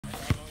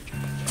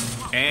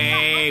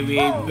Hey, we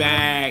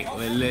back.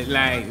 What it look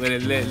like? What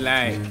it look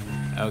like?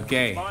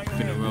 Okay,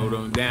 finna roll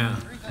on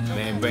down.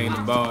 Man, bring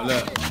the ball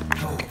up.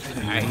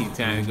 Alright, he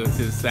trying to go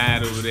to the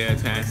side over there,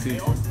 trying to see.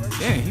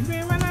 Damn, he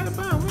ran right out of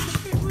bounds. What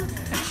the heck was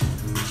that?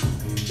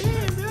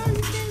 Damn, bro,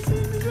 you can't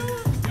see me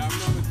doing.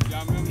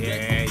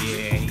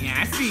 Yeah.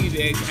 I see you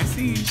there. I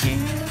see you.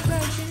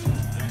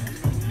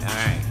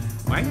 Alright,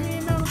 why you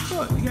ain't on the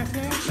court? You got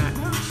your ass knocked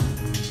out.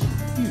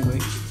 Anyway,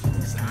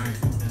 it's alright.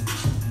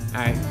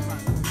 Alright,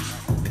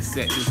 let's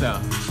set this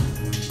up.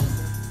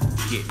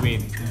 Get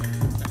ready.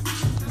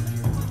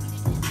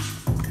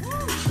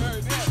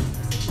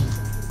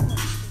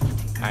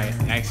 Alright,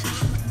 action.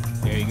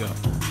 There you go.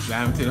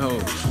 Drive him to the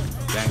hole.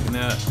 Backing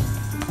up.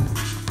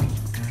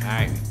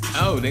 Alright.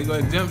 Oh, they go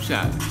a jump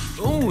shot.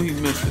 Ooh, he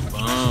missed it.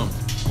 Boom.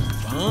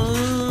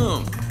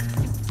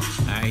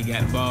 Alright, he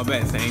got the ball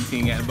back. Same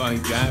team got the ball.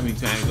 He's driving,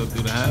 trying to go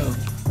through the hole.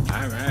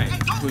 Alright.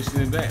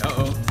 Pushing it back.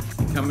 Uh-oh.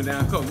 He coming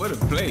down court. What a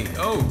play.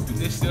 Oh, he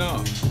dished it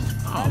off.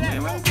 Oh,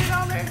 man. Why you get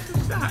all the extra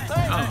shots?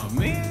 Oh,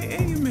 man.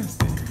 And you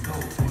missed it.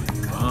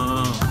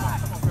 Boom.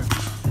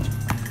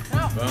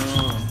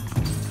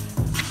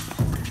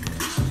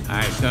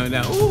 Alright, coming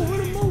down. Ooh, what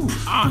a move.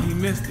 Oh, he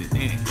missed it.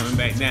 Man, coming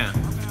back down.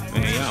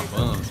 Man, y'all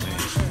bums, man.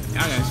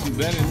 Y'all gotta shoot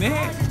better than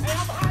that.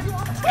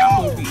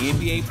 Y'all supposed to be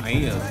NBA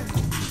players.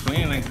 You're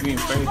playing like you're in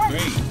first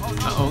grade.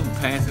 Uh-oh,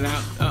 pass it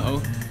out. Uh-oh.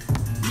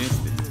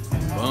 Missed it.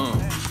 Boom.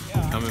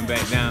 Coming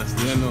back down.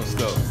 Still no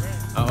scope.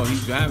 Uh-oh,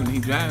 he's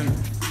driving.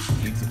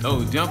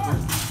 Oh, jumper.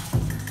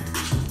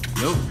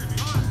 Nope.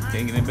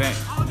 Taking it back.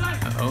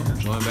 Uh-oh.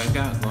 Going back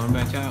out.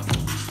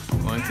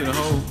 Going to the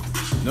hole.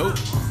 Nope.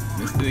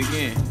 Missed it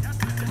again.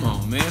 Come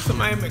on, man.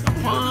 Somebody make a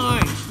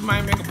point.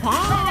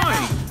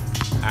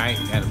 Alright,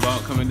 got the ball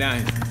coming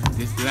down.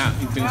 Dished it out.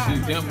 He finished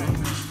his jumper.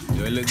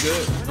 Do it look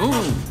good?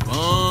 Ooh,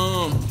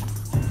 boom.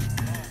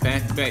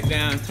 Pass it back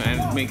down. Trying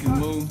to make his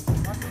move.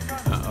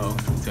 Uh-oh.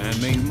 Trying to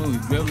make his move.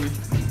 He's dribbling.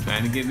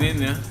 Trying to get it in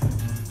there.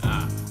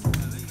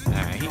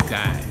 Alright, he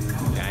tired.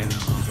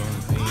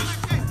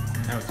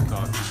 That's what you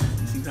call it.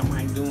 See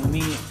somebody doing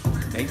it?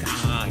 They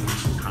tired.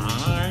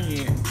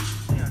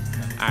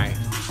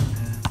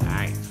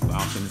 Alright,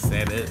 ball finna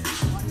set up.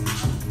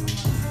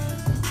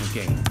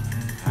 Okay.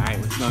 Alright,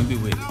 what you gonna do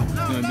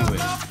with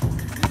it?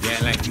 You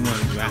act like you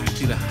wanna drive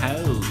to the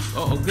hole.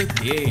 Oh, good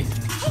dish.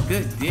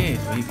 But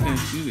he couldn't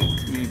shoot it. I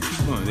mean,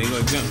 keep going. They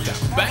go jump shot.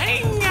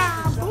 Bang!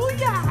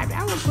 Booyah!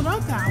 That was what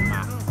I'm talking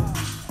about.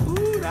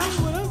 Ooh, that was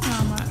what I'm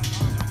talking about.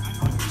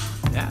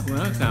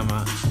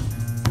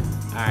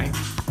 Alright.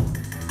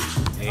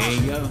 There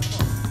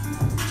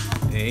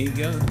you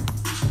go.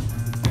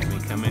 Got me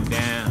coming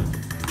down.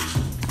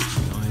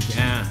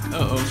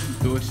 Uh-oh,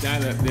 threw a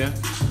shot up there.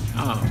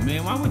 Oh,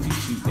 man, why would you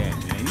shoot that,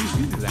 man?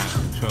 You just out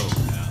of control.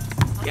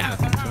 You out of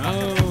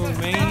control,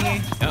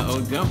 man. Uh-oh,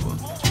 jumper.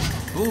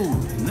 Ooh,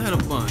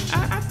 another bunch.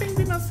 I think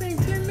they done seen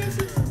 10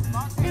 misses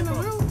in a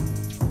row.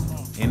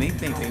 And they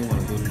think they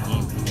want to go to the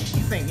NBA.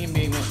 You think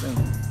NBA wants them?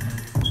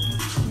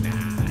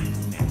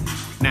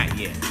 Nah. Not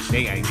yet.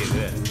 They got to get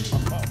it up.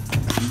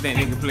 You think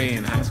they can play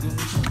in high school?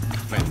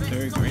 Like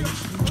third grade?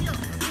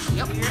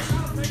 Yep. I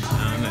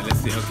don't know. Let's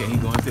see. Okay, he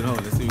going to the hole.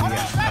 Let's see what we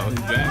got. Oh, he's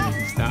driving.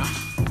 He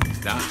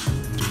stop.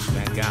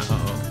 Back out.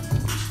 Uh-oh.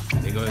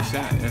 They go to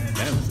shot.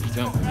 That was a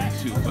jump and they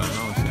shoot for a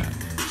long shot.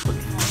 What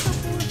the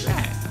hell was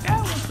that? That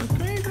was a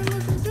crazy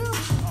looking jump.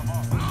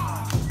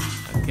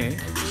 Okay.